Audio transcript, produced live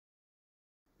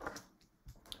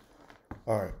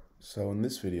Alright, so in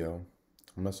this video,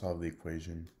 I'm going to solve the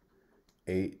equation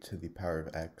 8 to the power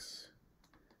of x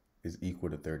is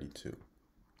equal to 32.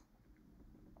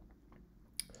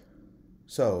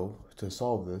 So, to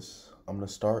solve this, I'm going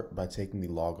to start by taking the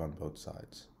log on both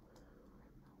sides.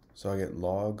 So I get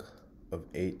log of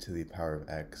 8 to the power of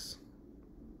x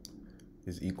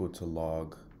is equal to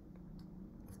log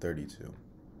of 32.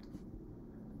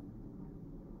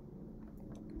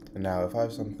 And now if I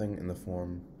have something in the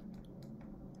form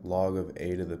log of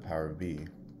a to the power of b,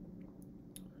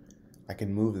 I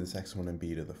can move this exponent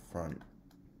b to the front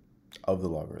of the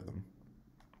logarithm.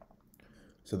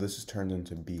 So this is turned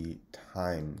into b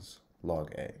times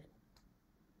log a.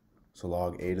 So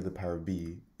log a to the power of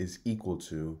b is equal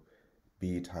to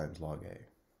b times log a.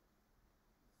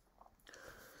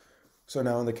 So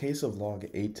now in the case of log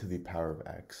 8 to the power of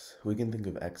x, we can think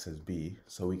of x as b,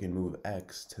 so we can move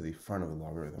x to the front of the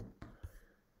logarithm.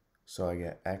 So I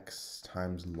get x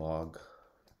times log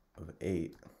of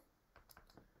 8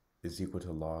 is equal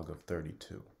to log of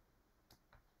 32.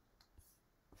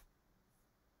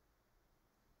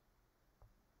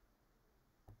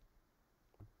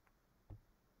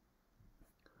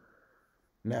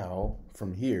 Now,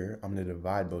 from here, I'm going to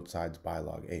divide both sides by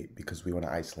log 8 because we want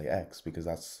to isolate x, because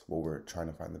that's what we're trying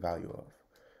to find the value of.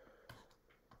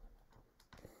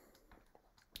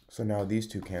 So now these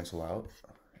two cancel out,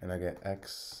 and I get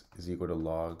x is equal to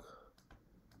log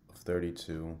of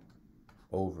 32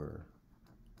 over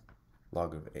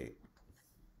log of 8.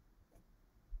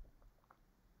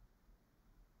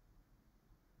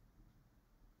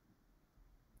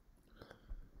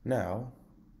 Now,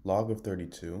 log of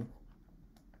 32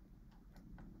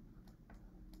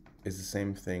 is the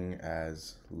same thing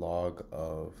as log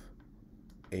of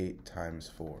 8 times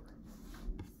 4.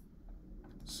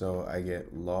 So I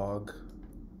get log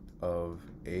of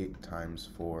 8 times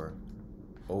 4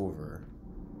 over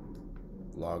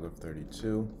log of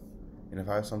 32. And if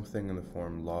I have something in the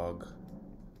form log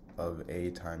of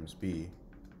a times b,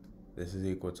 this is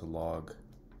equal to log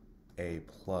a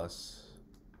plus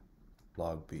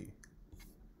log b.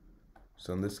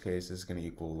 So in this case, this is going to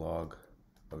equal log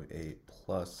of 8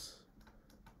 plus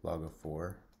log of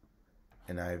 4,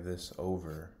 and I have this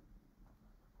over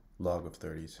log of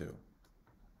 32.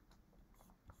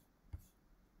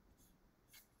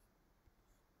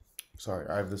 Sorry,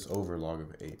 I have this over log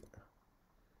of 8.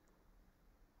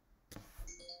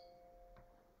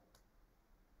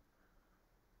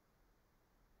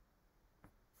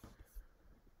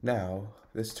 Now,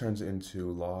 this turns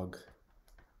into log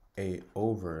 8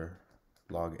 over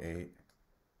log 8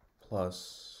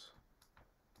 plus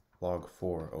log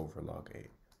 4 over log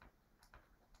 8.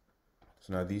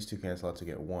 So now these two cancel out to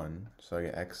get 1. So I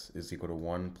get x is equal to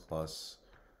 1 plus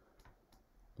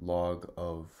log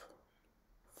of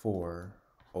 4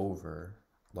 over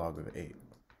log of 8.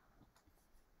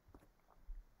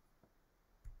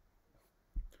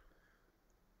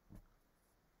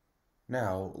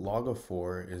 Now, log of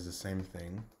 4 is the same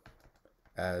thing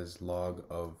as log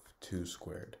of 2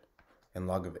 squared. And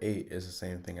log of 8 is the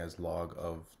same thing as log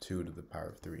of 2 to the power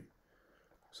of 3.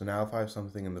 So now if I have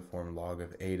something in the form log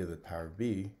of a to the power of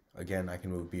b, again, I can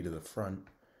move b to the front,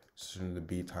 so it's going to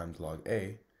be b times log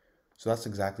a. So that's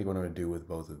exactly what I'm going to do with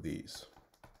both of these.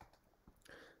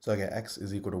 So I get x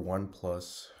is equal to 1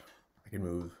 plus, I can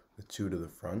move the 2 to the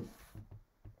front.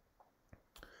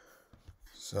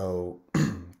 So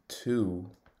 2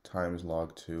 times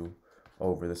log 2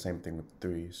 over the same thing with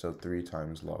 3, so 3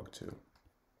 times log 2.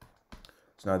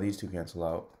 So now these two cancel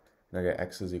out, and I get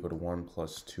x is equal to 1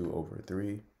 plus 2 over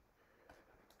 3,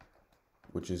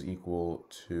 which is equal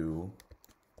to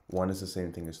 1 is the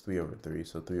same thing as 3 over 3,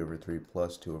 so 3 over 3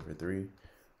 plus 2 over 3,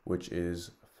 which is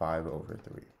 5 over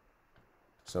 3.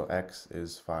 So x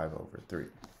is 5 over 3.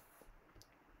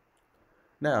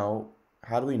 Now,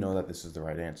 how do we know that this is the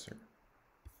right answer?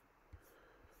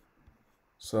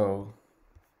 So,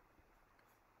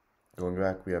 going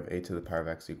back, we have a to the power of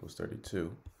x equals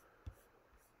 32.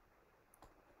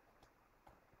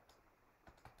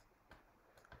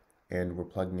 And we're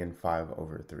plugging in 5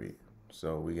 over 3.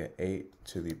 So we get 8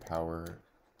 to the power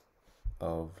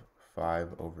of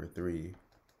 5 over 3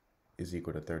 is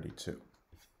equal to 32.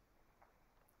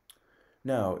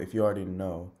 Now, if you already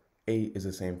know, 8 is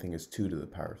the same thing as 2 to the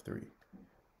power of 3.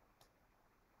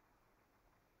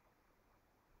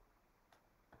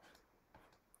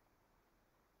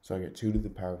 So I get 2 to the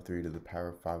power of 3 to the power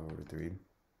of 5 over 3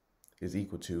 is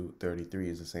equal to 33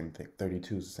 is the same thing.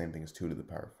 32 is the same thing as 2 to the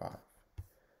power of 5.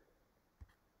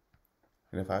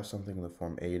 And if I have something in the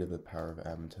form a to the power of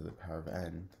m to the power of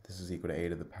n, this is equal to a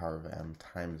to the power of m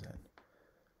times n.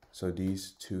 So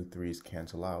these two 3's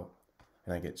cancel out,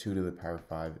 and I get 2 to the power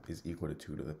 5 is equal to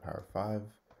 2 to the power 5,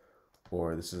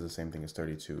 or this is the same thing as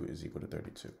 32 is equal to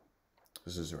 32.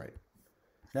 This is right.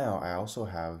 Now, I also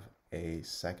have a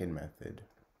second method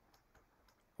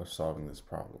of solving this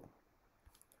problem.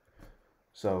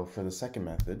 So for the second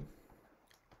method,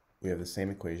 we have the same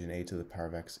equation, a to the power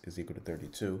of x is equal to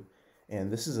 32,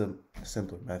 and this is a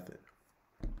simpler method.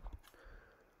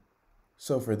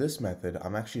 So for this method,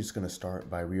 I'm actually just going to start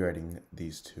by rewriting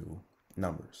these two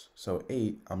numbers. So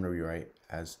 8, I'm going to rewrite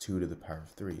as 2 to the power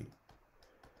of 3,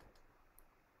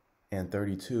 and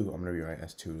 32, I'm going to rewrite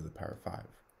as 2 to the power of 5.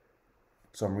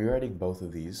 So I'm rewriting both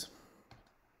of these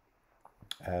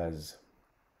as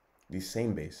the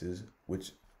same bases,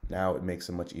 which now it makes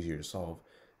them much easier to solve.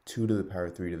 2 to the power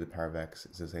of 3 to the power of x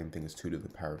is the same thing as 2 to the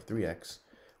power of 3x,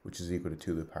 which is equal to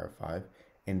 2 to the power of 5.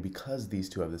 And because these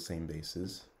two have the same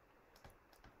bases,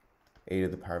 a to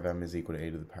the power of m is equal to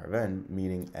a to the power of n,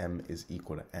 meaning m is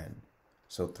equal to n.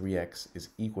 So 3x is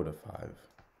equal to 5,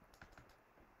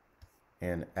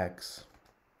 and x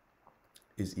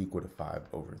is equal to 5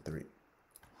 over 3.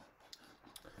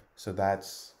 So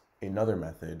that's another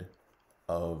method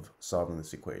of solving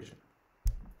this equation.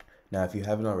 Now, if you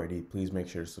haven't already, please make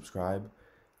sure to subscribe,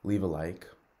 leave a like,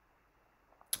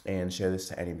 and share this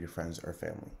to any of your friends or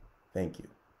family. Thank you.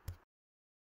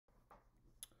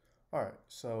 All right,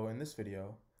 so in this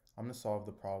video, I'm going to solve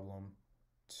the problem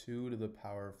 2 to the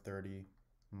power of 30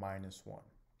 minus 1.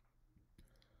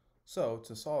 So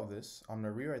to solve this, I'm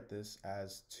going to rewrite this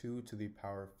as 2 to the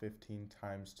power of 15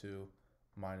 times 2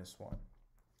 minus 1.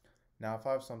 Now, if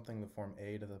I have something in the form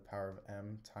a to the power of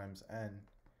m times n,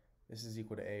 this is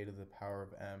equal to a to the power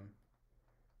of m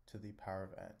to the power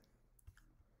of n.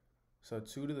 So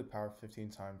 2 to the power of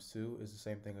 15 times 2 is the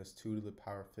same thing as 2 to the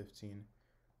power of 15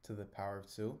 to the power of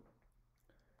 2.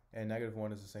 And negative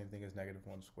 1 is the same thing as negative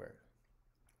 1 squared.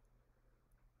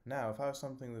 Now, if I have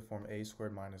something in the form a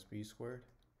squared minus b squared,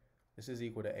 this is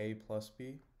equal to a plus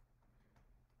b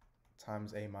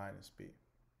times a minus b.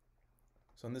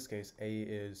 So in this case, a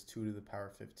is 2 to the power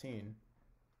of 15,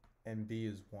 and b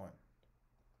is 1.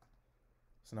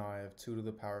 So now I have 2 to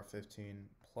the power of 15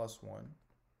 plus 1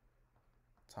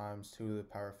 times 2 to the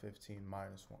power of 15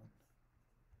 minus 1.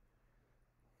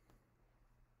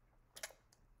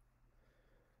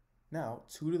 Now,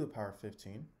 2 to the power of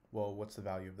 15, well, what's the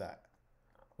value of that?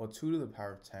 Well, 2 to the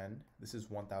power of 10, this is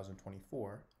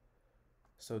 1024.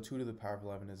 So 2 to the power of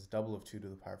 11 is double of 2 to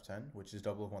the power of 10, which is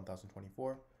double of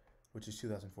 1024, which is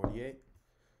 2048.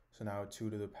 So now 2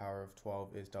 to the power of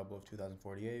 12 is double of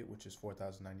 2048, which is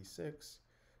 4096.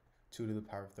 2 to the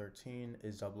power of 13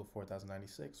 is double of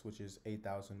 4096, which is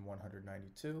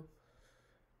 8192.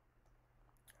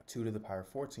 2 to the power of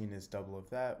 14 is double of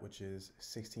that, which is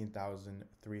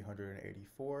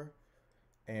 16,384.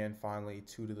 And finally,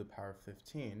 2 to the power of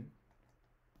 15,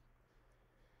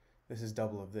 this is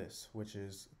double of this, which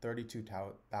is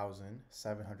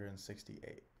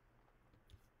 32,768.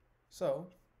 So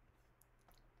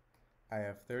I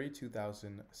have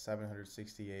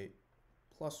 32,768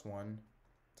 plus 1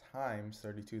 times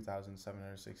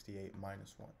 32,768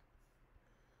 minus 1.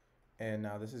 And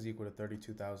now this is equal to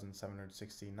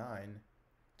 32,769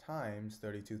 times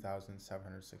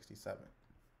 32,767.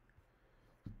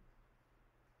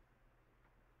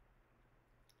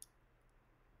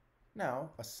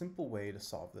 Now, a simple way to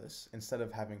solve this, instead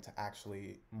of having to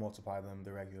actually multiply them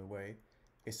the regular way,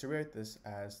 is to write this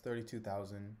as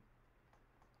 32,000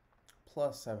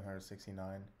 plus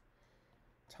 769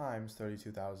 times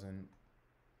 32,000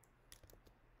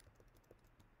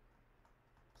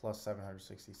 plus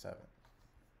 767.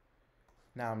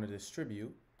 Now I'm going to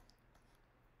distribute.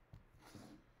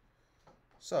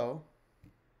 So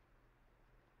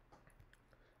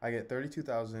I get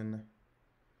 32,000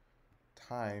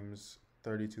 times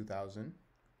 32,000,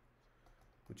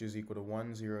 which is equal to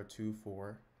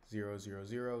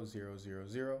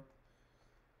 1024,000,000.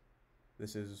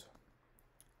 This is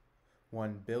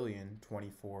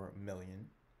 1,024,000,000.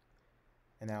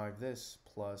 And now I have this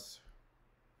plus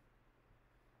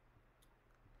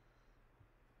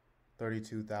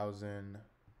 32,000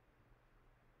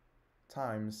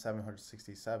 times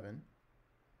 767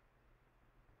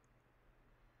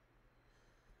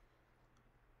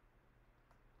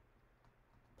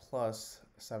 plus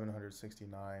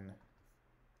 769.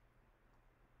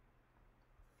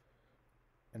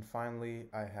 And finally,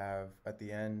 I have at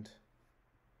the end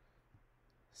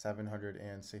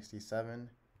 767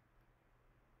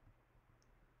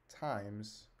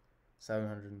 times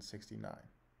 769,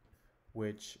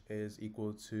 which is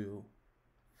equal to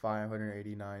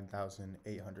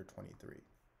 589,823.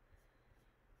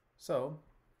 So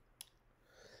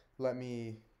let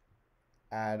me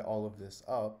add all of this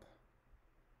up,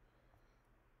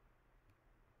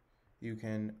 you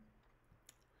can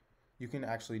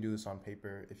actually do this on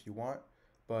paper if you want,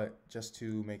 but just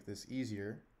to make this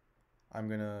easier, I'm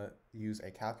gonna use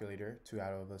a calculator to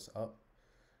add all of this up.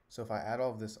 So if I add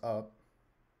all of this up,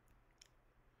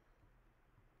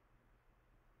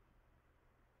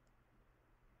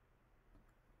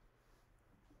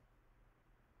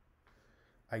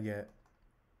 I get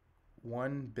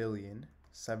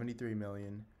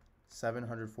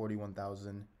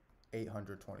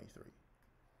 1,073,741,823.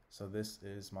 So this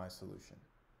is my solution.